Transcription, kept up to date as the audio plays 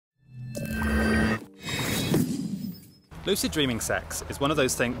Lucid dreaming sex is one of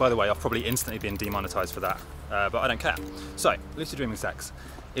those things, by the way, I've probably instantly been demonetized for that, but I don't care. So, lucid dreaming sex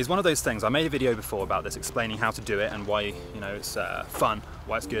is one of those things. I made a video before about this, explaining how to do it and why, it's fun,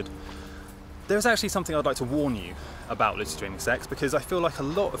 why it's good. There's actually something I'd like to warn you about lucid dreaming sex, because I feel like a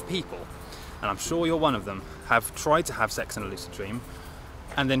lot of people, and I'm sure you're one of them, have tried to have sex in a lucid dream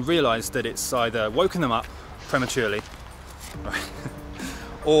and then realised that it's either woken them up prematurely,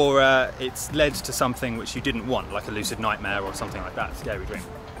 or it's led to something which you didn't want, like a lucid nightmare or something like that, a scary dream.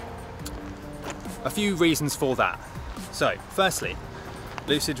 A few reasons for that. So, firstly,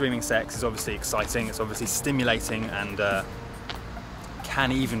 lucid dreaming sex is obviously exciting, it's obviously stimulating, and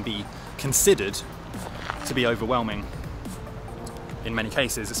can even be considered to be overwhelming in many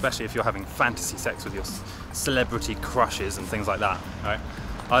cases, especially if you're having fantasy sex with your celebrity crushes and things like that, right?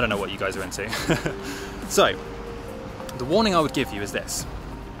 I don't know what you guys are into. So, the warning I would give you is this.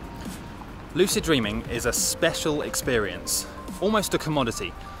 Lucid dreaming is a special experience, almost a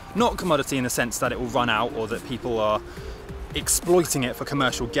commodity. Not commodity in the sense that it will run out or that people are exploiting it for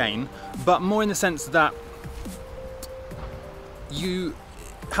commercial gain, but more in the sense that you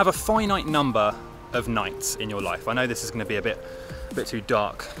have a finite number of nights in your life. I know this is going to be a bit too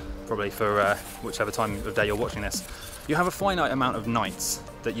dark, probably for whichever time of day you're watching this. You have a finite amount of nights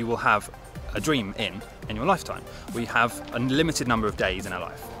that you will have a dream in your lifetime. We have a limited number of days in our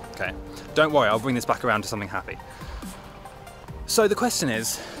life. Okay, don't worry, I'll bring this back around to something happy. So the question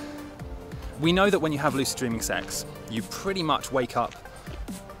is, we know that when you have lucid dreaming sex, you pretty much wake up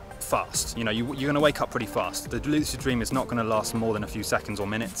fast. You're going to wake up pretty fast. The lucid dream is not going to last more than a few seconds or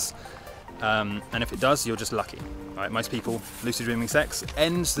minutes. And if it does, you're just lucky. Right? Most people, lucid dreaming sex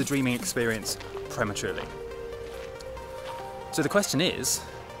ends the dreaming experience prematurely. So the question is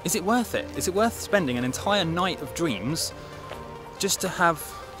it worth it? Is it worth spending an entire night of dreams just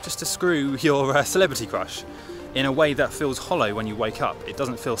to screw your celebrity crush in a way that feels hollow when you wake up? It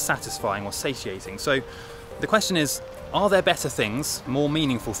doesn't feel satisfying or satiating. So the question is, are there better things, more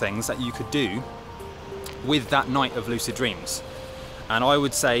meaningful things that you could do with that night of lucid dreams? And I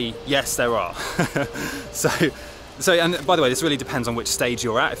would say, yes, there are. So, and by the way, this really depends on which stage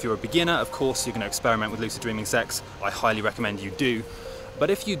you're at. If you're a beginner, of course, you're going to experiment with lucid dreaming sex. I highly recommend you do. But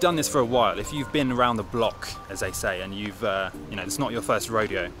if you've done this for a while, if you've been around the block, as they say, and you've, it's not your first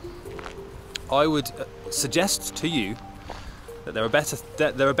rodeo, I would suggest to you that there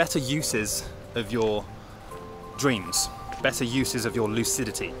are better uses of your dreams, better uses of your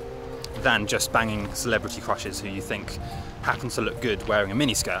lucidity, than just banging celebrity crushes who you think happen to look good wearing a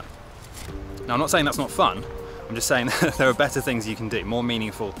miniskirt. Now, I'm not saying that's not fun. I'm just saying that there are better things you can do, more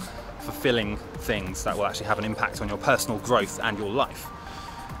meaningful, fulfilling things that will actually have an impact on your personal growth and your life,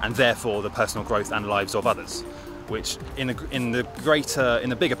 and therefore the personal growth and lives of others, which in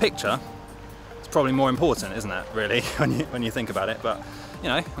the bigger picture, it's probably more important, isn't it, really, when you think about it. But,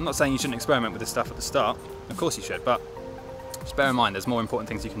 I'm not saying you shouldn't experiment with this stuff at the start. Of course you should, but just bear in mind there's more important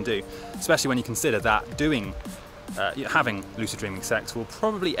things you can do, especially when you consider that having lucid dreaming sex will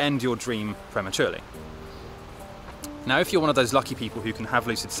probably end your dream prematurely. Now, if you're one of those lucky people who can have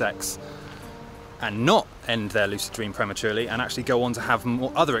lucid sex and not end their lucid dream prematurely and actually go on to have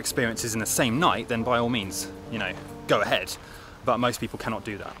more other experiences in the same night, then by all means, go ahead. But most people cannot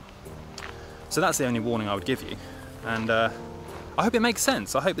do that. So that's the only warning I would give you. And I hope it makes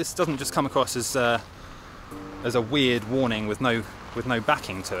sense. I hope this doesn't just come across as a weird warning with no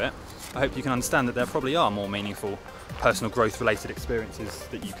backing to it. I hope you can understand that there probably are more meaningful personal growth related experiences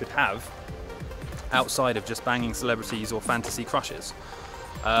that you could have outside of just banging celebrities or fantasy crushes.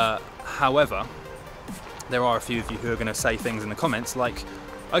 However, there are a few of you who are going to say things in the comments like,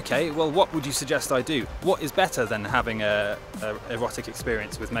 okay, well, what would you suggest I do? What is better than having a erotic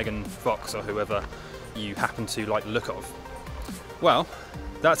experience with Megan Fox or whoever you happen to like the look of? Well,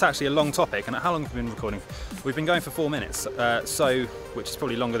 that's actually a long topic, and how long have we been recording? We've been going for 4 minutes, which is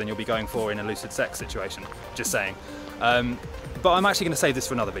probably longer than you'll be going for in a lucid sex situation, just saying. But I'm actually going to save this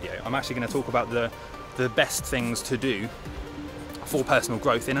for another video. I'm actually going to talk about the best things to do for personal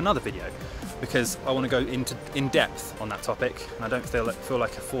growth in another video, because I want to go in depth on that topic, and I don't feel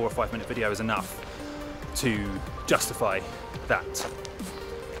like a 4 or 5 minute video is enough to justify that.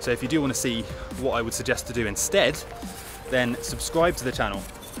 So if you do want to see what I would suggest to do instead, then subscribe to the channel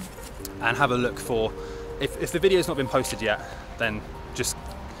and have a look for, if the video's not been posted yet, then just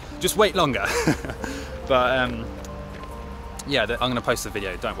wait longer. But yeah, I'm going to post the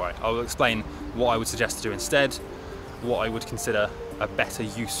video, don't worry. I will explain what I would suggest to do instead, what I would consider a better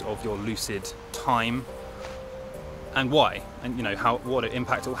use of your lucid time, and why, and what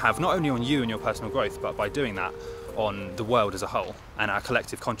impact it will have not only on you and your personal growth, but by doing that on the world as a whole and our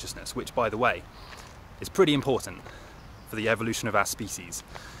collective consciousness, which, by the way, is pretty important. for the evolution of our species.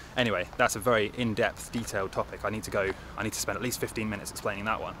 Anyway, that's a very in-depth, detailed topic. I need to spend at least 15 minutes explaining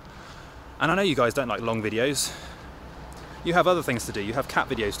that one. And I know you guys don't like long videos. You have other things to do. You have cat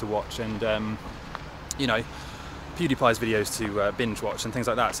videos to watch and, you know, PewDiePie's videos to binge watch and things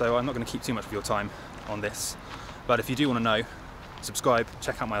like that. So I'm not going to keep too much of your time on this. But if you do want to know, subscribe,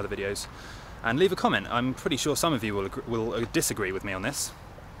 check out my other videos, and leave a comment. I'm pretty sure some of you will disagree with me on this.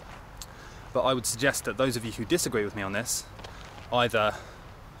 But I would suggest that those of you who disagree with me on this either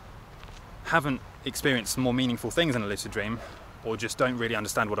haven't experienced more meaningful things in a lucid dream, or just don't really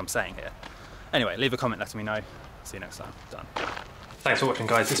understand what I'm saying here. Anyway, leave a comment letting me know. See you next time. Done. Thanks for watching,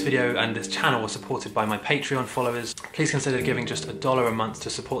 guys. This video and this channel was supported by my Patreon followers. Please consider giving just $1 a month to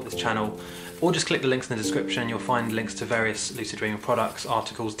support this channel, or just click the links in the description. You'll find links to various lucid dreaming products,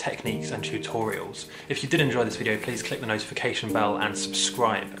 articles, techniques and tutorials. If you did enjoy this video, please click the notification bell and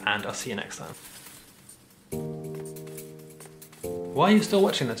subscribe, and I'll see you next time. Why are you still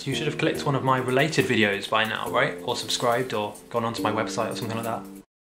watching this? You should have clicked one of my related videos by now, right? Or subscribed, or gone onto my website or something like that.